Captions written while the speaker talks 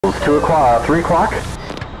nails, 2 o'clock, 3 o'clock.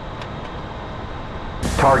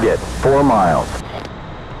 Target, 4 miles.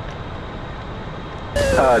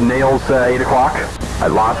 Nails, 8 o'clock. I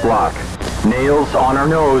lost block. Nails on our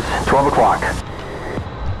nose, 12 o'clock.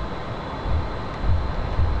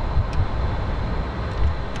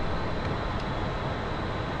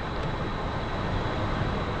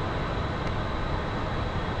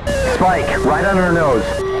 Spike, right on our nose.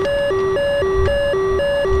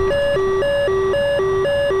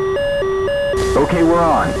 Okay, we're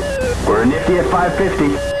on. We're nifty at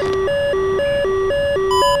 550.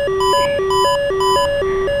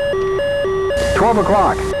 $12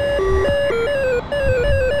 o'clock.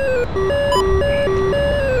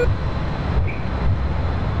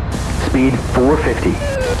 Speed 450.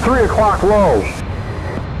 3 o'clock low.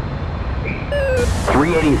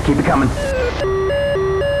 380s, keep it coming.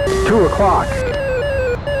 2 o'clock.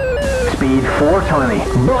 Speed 420.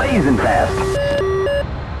 Blazing fast.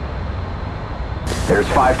 There's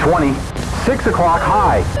 520. 6 o'clock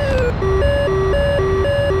high.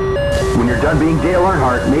 When you're done being Dale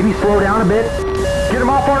Earnhardt, maybe slow down a bit. Get him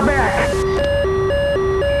off our back.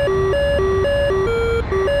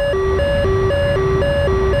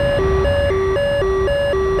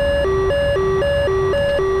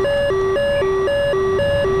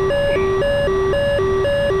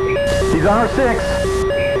 He's on our 6.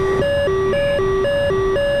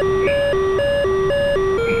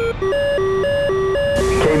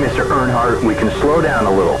 Okay, Mr. Earnhardt, we can slow down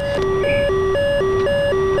a little.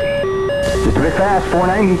 Just a bit fast,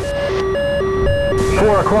 490.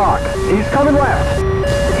 4 o'clock. He's coming left.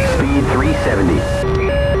 Speed 370.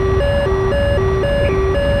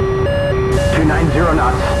 290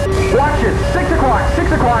 knots. Watch it. 6 o'clock.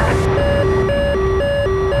 6 o'clock.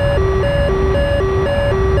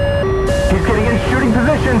 He's getting in shooting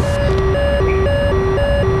position.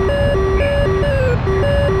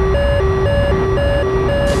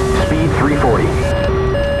 Speed 340.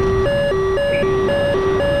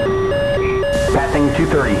 Passing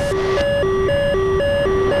 230.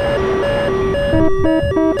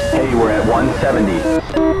 Hey, we're at 170.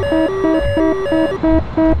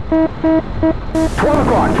 12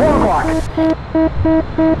 o'clock, 12 o'clock.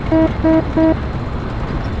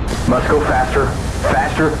 Must go faster,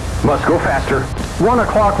 faster, must go faster. 1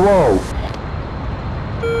 o'clock low.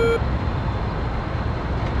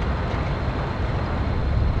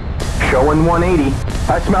 Showing 180.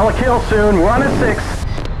 I smell a kill soon, we're on a 6.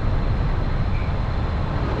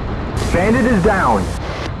 Bandit is down.